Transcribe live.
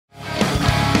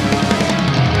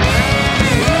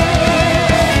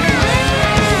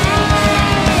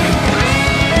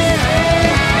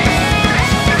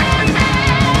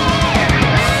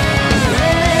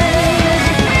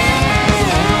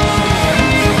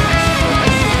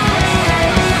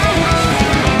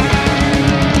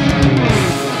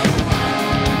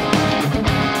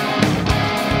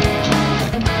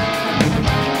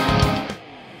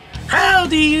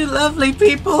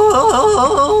Party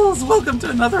peoples! Welcome to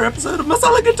another episode of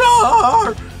Masala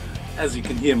Guitar! As you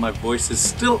can hear, my voice is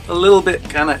still a little bit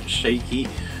kind of shaky.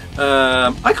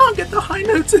 I can't get the high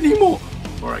notes anymore,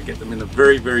 or I get them in a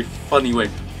very, very funny way.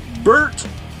 Bert,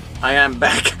 I am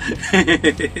back.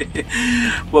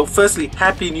 Well, firstly,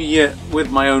 Happy New Year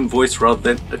with my own voice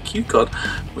rather than a cue card,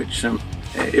 which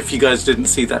if you guys didn't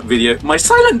see that video, my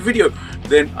silent video,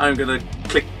 then I'm gonna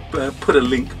put a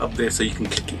link up there so you can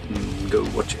click it and go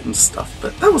watch it and stuff.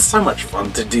 But that was so much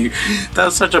fun to do. That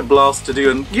was such a blast to do.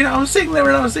 And you know, I was sitting there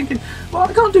and I was thinking, well,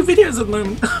 I can't do videos at the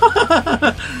moment.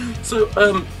 So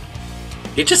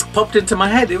it just popped into my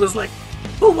head. It was like,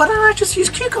 well, why don't I just use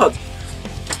cue cards?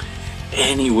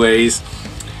 Anyways,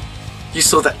 you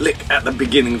saw that lick at the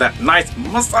beginning, that nice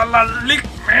masala lick,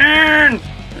 man.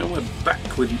 And we're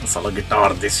back with masala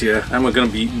guitar this year, and we're going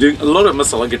to be doing a lot of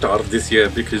masala guitar this year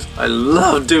because I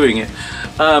love doing it.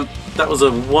 That was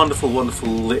a wonderful, wonderful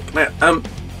lick. Now,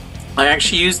 I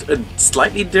actually used a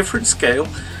slightly different scale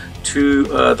to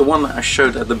the one that I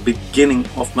showed at the beginning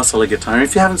of masala guitar. And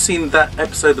if you haven't seen that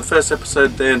episode, the first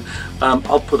episode, then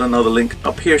I'll put another link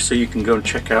up here so you can go and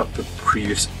check out the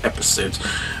previous episodes.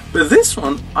 But this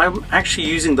one, I'm actually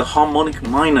using the harmonic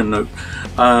minor note.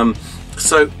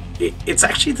 So it's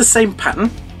actually the same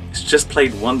pattern, it's just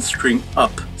played one string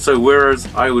up. So whereas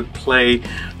I would play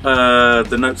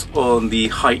the notes on the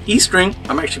high E string,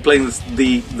 I'm actually playing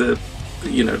the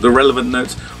relevant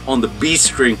notes on the B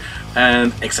string,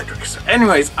 and etc, etc.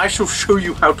 Anyways, I shall show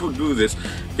you how to do this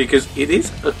because it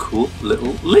is a cool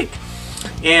little lick.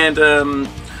 And I'm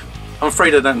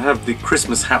afraid I don't have the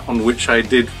Christmas hat on, which I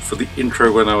did for the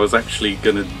intro when I was actually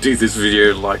gonna do this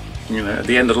video, like, you know, at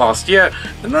the end of last year,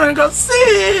 and then I got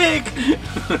sick.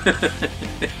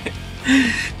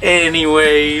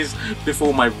 Anyways,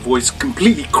 before my voice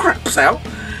completely craps out,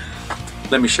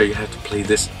 let me show you how to play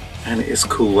this, and it is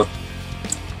cool.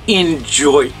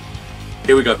 Enjoy.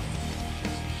 Here we go.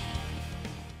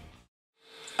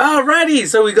 Alrighty,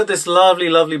 so we got this lovely,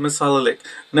 lovely masala lick.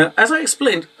 Now, as I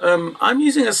explained, I'm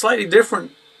using a slightly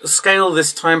different scale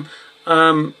this time.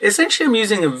 Essentially, I'm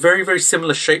using a very, very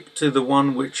similar shape to the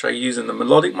one which I use in the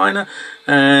melodic minor,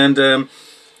 and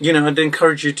you know, I'd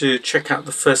encourage you to check out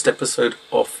the first episode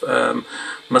of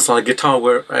Masala Guitar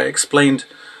where I explained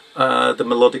the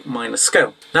melodic minor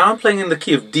scale. Now I'm playing in the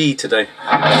key of D today,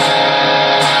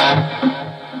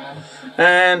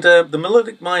 and the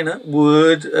melodic minor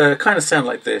would kind of sound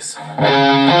like this.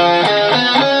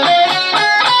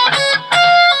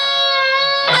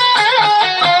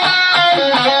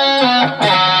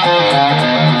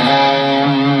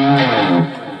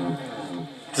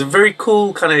 It's a very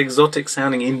cool, kind of exotic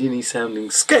sounding, Indian-y sounding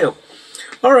scale.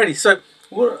 Alrighty, so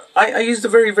I used a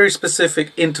very, very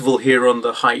specific interval here on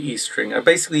the high E string. I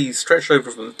basically stretched over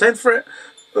from the 10th fret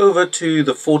over to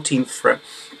the 14th fret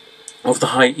of the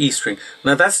high E string.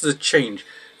 Now that's the change.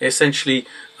 Essentially,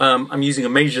 I'm using a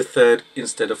major third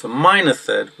instead of a minor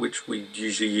third, which we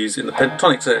usually use in the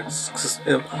pentatonic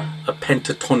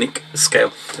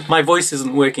scale. My voice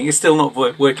isn't working. It's still not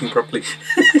working properly.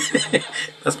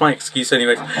 That's my excuse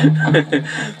anyways.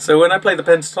 So when I play the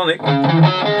pentatonic,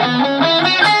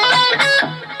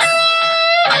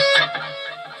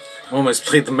 almost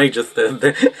played the major third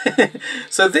there.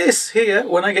 So this here,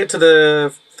 when I get to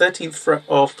the 13th fret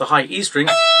of the high E string,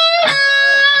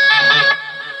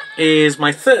 is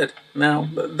my third. Now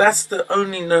that's the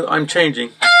only note I'm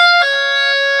changing.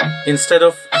 Instead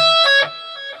of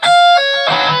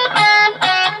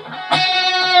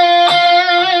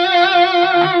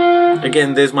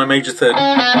again, there's my major third,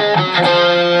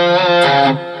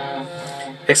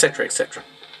 etc, etc.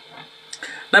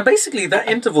 Now basically that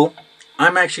interval,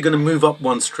 I'm actually going to move up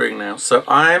one string now. So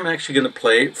I'm actually going to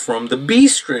play it from the B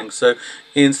string. So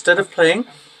instead of playing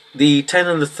the 10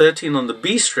 and the 13 on the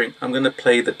B string, I'm going to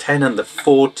play the 10 and the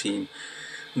 14.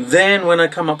 Then when I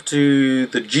come up to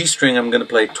the G string, I'm going to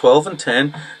play 12 and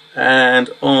 10, and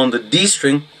on the D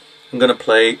string I'm going to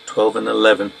play 12 and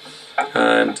 11.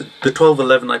 And the 12,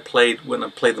 11 I played when I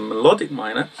played the melodic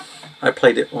minor, I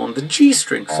played it on the G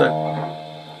string, so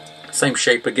same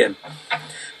shape again.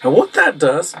 Now what that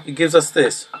does, it gives us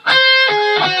this.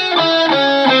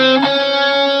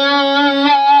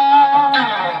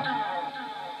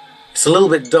 It's a little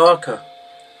bit darker.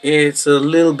 It's a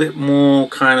little bit more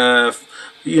kind of,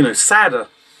 you know, sadder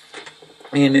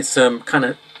in its kind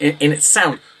of in its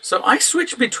sound. So I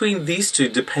switch between these two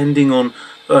depending on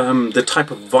the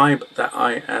type of vibe that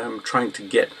I am trying to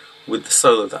get with the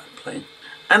solo that I'm playing.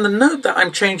 And the note that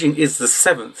I'm changing is the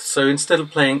 7th. So instead of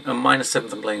playing a minor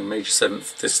 7th, I'm playing a major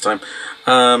 7th this time.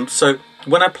 So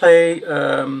when I play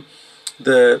the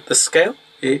scale,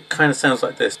 it kind of sounds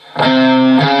like this.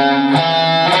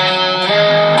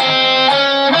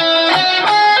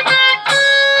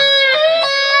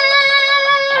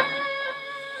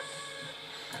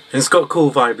 And it's got a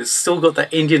cool vibe. It's still got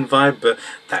that Indian vibe, but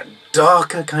that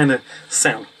darker kind of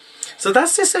sound. So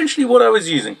that's essentially what I was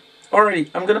using. Alrighty,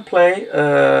 I'm going to play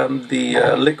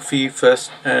the lick for you first,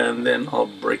 and then I'll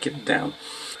break it down.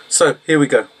 So here we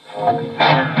go.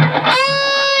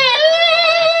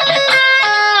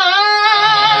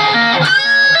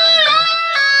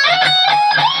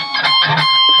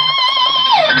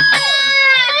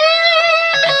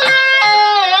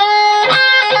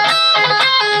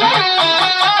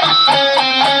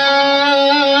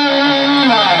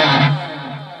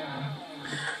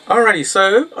 Alrighty,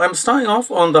 so I'm starting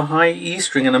off on the high E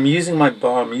string, and I'm using my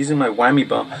bar, I'm using my whammy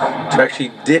bar to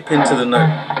actually dip into the note.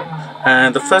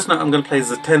 And the first note I'm going to play is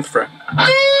the 10th fret.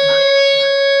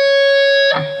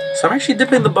 So I'm actually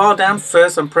dipping the bar down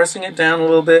first, I'm pressing it down a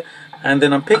little bit, and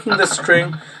then I'm picking the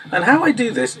string. And how I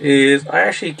do this is I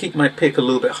actually keep my pick a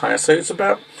little bit higher, so it's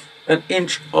about an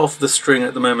inch off the string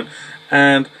at the moment.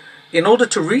 And in order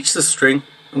to reach the string,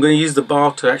 I'm going to use the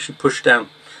bar to actually push down.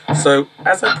 So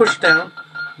as I push down,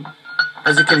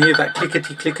 as you can hear that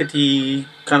clickety clickety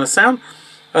kind of sound,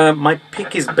 my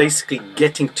pick is basically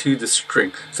getting to the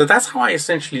string. So that's how I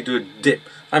essentially do a dip.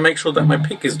 I make sure that my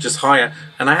pick is just higher,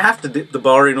 and I have to dip the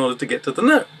bar in order to get to the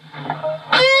note.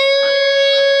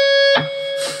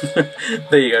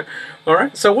 There you go.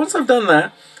 Alright, so once I've done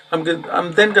that, I'm then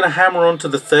going to hammer onto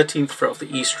the 13th fret of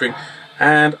the E string.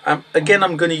 And again,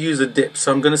 I'm going to use a dip,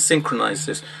 so I'm going to synchronize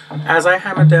this. As I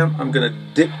hammer down, I'm going to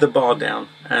dip the bar down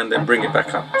and then bring it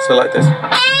back up. So like this.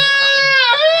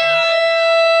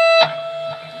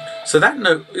 So that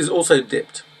note is also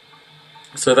dipped.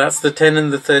 So that's the 10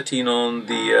 and the 13 on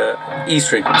the E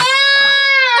string.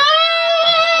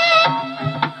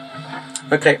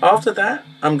 Okay, after that,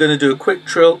 I'm going to do a quick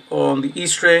trill on the E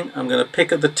string. I'm going to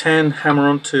pick up the 10, hammer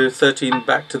on to 13,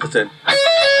 back to the 10.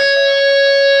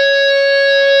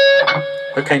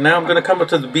 Okay, now I'm going to come up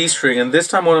to the B string, and this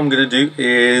time what I'm going to do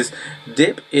is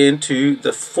dip into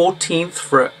the 14th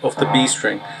fret of the B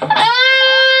string.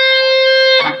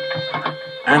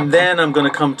 And then I'm going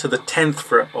to come to the 10th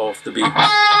fret of the B.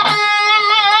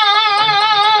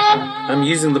 I'm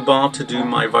using the bar to do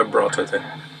my vibrato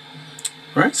there.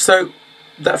 Alright, so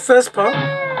that first part,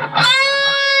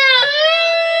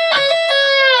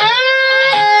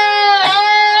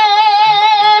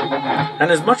 and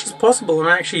as much as possible I'm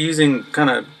actually using kind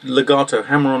of legato,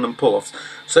 hammer on and pull offs.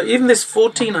 So even this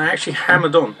 14 I actually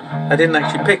hammered on, I didn't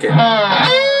actually pick it.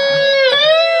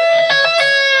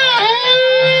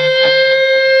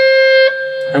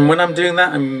 And when I'm doing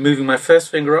that, I'm moving my first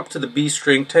finger up to the B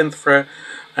string, 10th fret,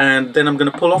 and then I'm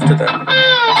going to pull off to that.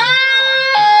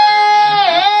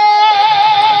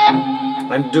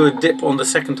 And do a dip on the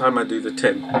second time I do the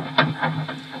 10.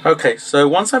 Okay, so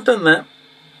once I've done that,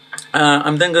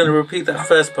 I'm then going to repeat that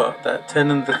first part, that 10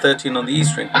 and the 13 on the E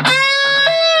string.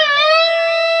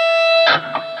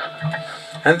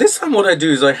 And this time what I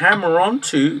do is I hammer on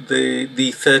to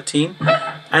the 13,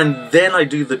 and then I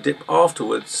do the dip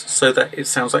afterwards so that it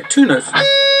sounds like two notes.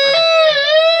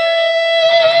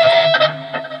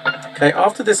 Okay,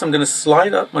 after this I'm going to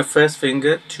slide up my first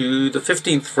finger to the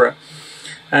 15th fret,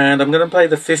 and I'm going to play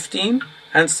the 15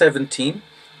 and 17.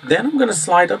 Then I'm going to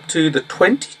slide up to the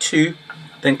 22,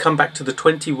 then come back to the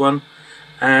 21,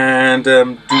 and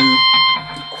do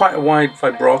quite a wide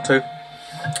vibrato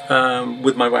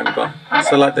with my whammy bar.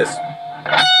 So like this.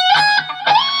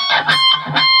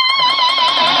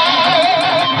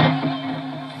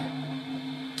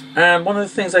 And one of the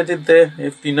things I did there,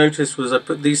 if you notice, was I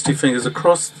put these two fingers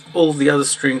across all the other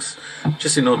strings,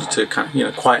 just in order to kind of, you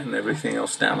know, quieten everything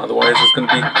else down. Otherwise, it's going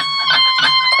to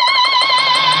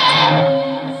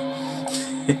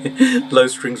be low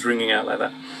strings ringing out like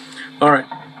that. All right.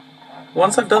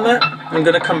 Once I've done that, I'm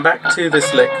going to come back to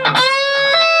this lick.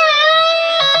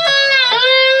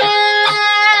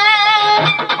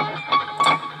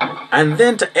 And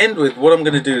then to end with, what I'm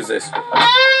going to do is this.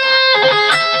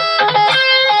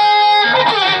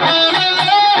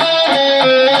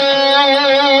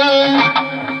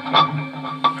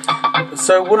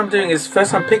 So what I'm doing is,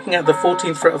 first I'm picking out the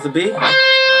 14th fret of the B,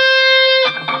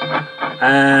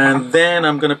 and then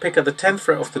I'm going to pick up the 10th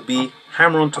fret of the B,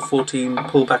 hammer on to 14,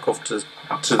 pull back off to the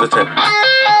 10.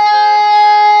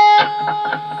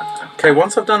 Okay,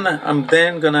 once I've done that, I'm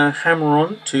then going to hammer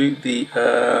on to the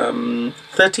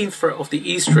 13th fret of the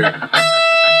E string.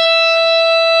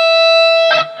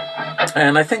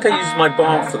 And I think I used my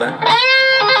bar for that.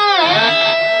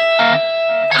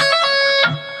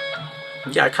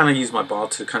 yeah, I kind of use my bar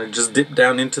to kind of just dip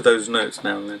down into those notes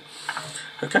now and then.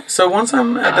 Okay, so once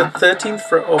I'm at the 13th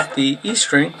fret of the E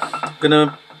string, I'm going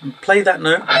to play that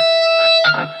note.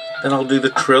 Then I'll do the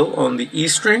trill on the E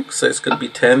string, so it's going to be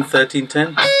 10, 13,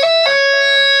 10.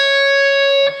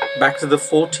 Back to the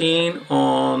 14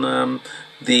 on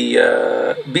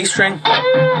the B string.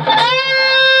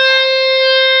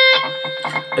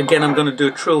 Again, I'm going to do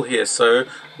a trill here, so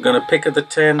I'm going to pick at the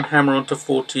 10, hammer onto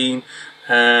 14,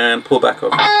 and pull back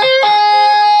off.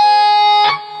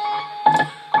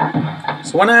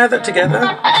 So when I add that together,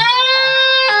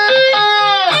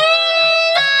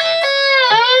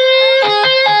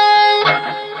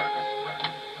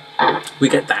 we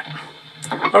get that.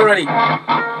 Alrighty,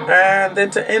 and then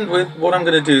to end with, what I'm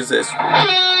going to do is this.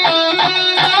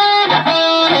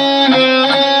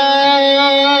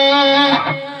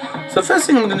 So the first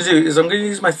thing I'm going to do is I'm going to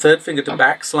use my third finger to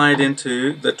backslide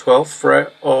into the 12th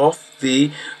fret of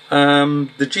the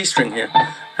G string here,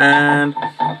 and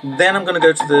then I'm going to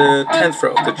go to the 10th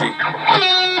fret of the G.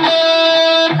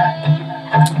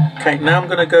 Okay, now I'm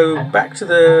going to go back to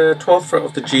the 12th fret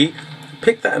of the G,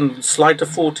 pick that and slide to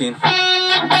 14.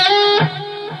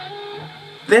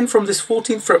 Then from this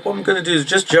 14th fret, what I'm going to do is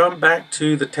just jump back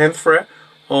to the 10th fret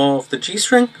of the G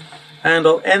string, and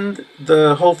I'll end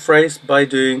the whole phrase by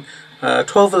doing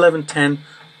 12, 11, 10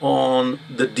 on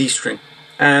the D string,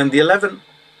 and the 11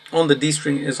 on the D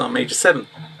string is on major 7.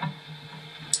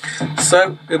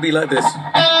 So it'll be like this.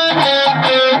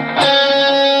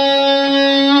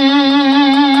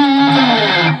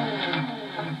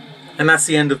 And that's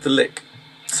the end of the lick.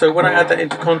 So when I add that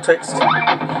into context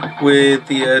with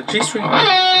the G string,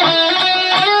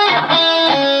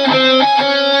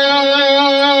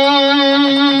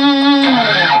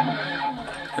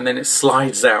 and then it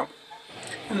slides out,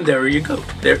 and there you go.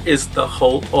 There is the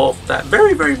whole of that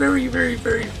very, very, very, very,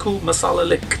 very cool masala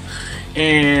lick.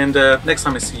 And next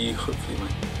time I see you, hopefully my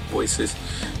voice is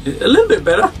a little bit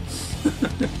better.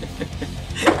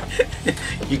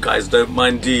 You guys don't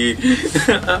mind, do you?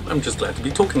 I'm just glad to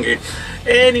be talking here.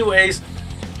 Anyways,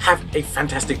 have a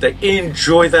fantastic day.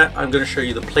 Enjoy that. I'm going to show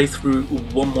you the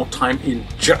playthrough one more time in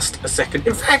just a second.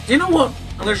 In fact, you know what?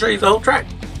 I'm going to show you the whole track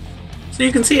so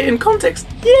you can see it in context.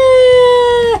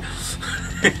 Yeah!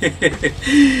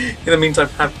 In the meantime,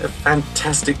 have a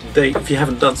fantastic day. If you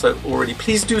haven't done so already,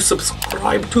 please do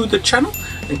subscribe to the channel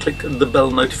and click the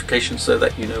bell notification so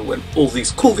that you know when all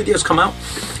these cool videos come out.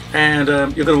 And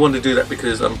you're going to want to do that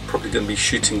because I'm probably going to be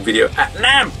shooting video at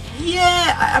NAMM.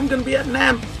 Yeah, I am going to be at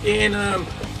NAMM in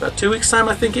about 2 weeks time,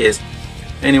 I think it is.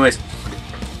 Anyways,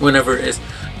 whenever it is,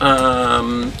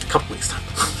 a couple weeks time.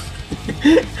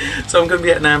 So I'm going to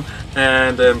be at NAMM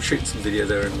and shooting some video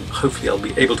there, and hopefully I'll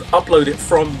be able to upload it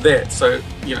from there. So,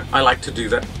 you know, I like to do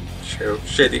that, share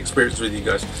the experience with you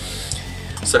guys.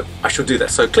 So I shall do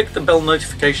that. So click the bell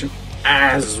notification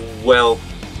as well.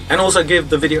 And also give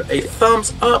the video a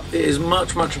thumbs up. It is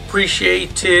much, much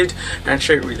appreciated. And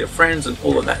share it with your friends and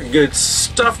all of that good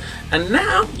stuff. And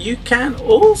now you can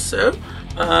also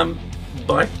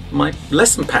buy my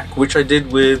lesson pack, which I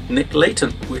did with Nick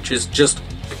Layton, which is just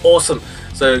awesome.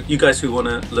 So you guys who want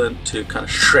to learn to kind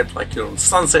of shred like you're on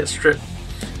Sunset Strip,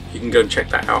 you can go and check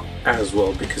that out as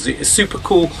well, because it is super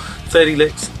cool. 30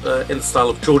 licks in the style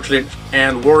of George Lynch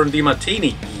and Warren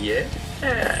DeMartini. Yeah.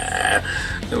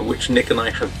 Which Nick and I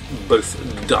have both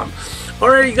done.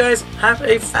 Alrighty guys, have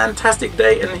a fantastic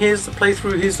day, and here's the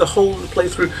playthrough, here's the whole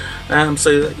playthrough,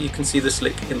 so that you can see this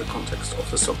lick in the context of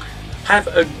the song. Have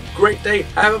a great day,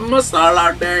 have a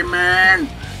masala day, man,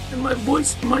 and my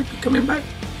voice might be coming back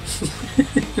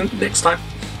next time.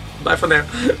 Bye for now.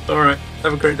 Alright,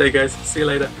 have a great day guys, see you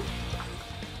later.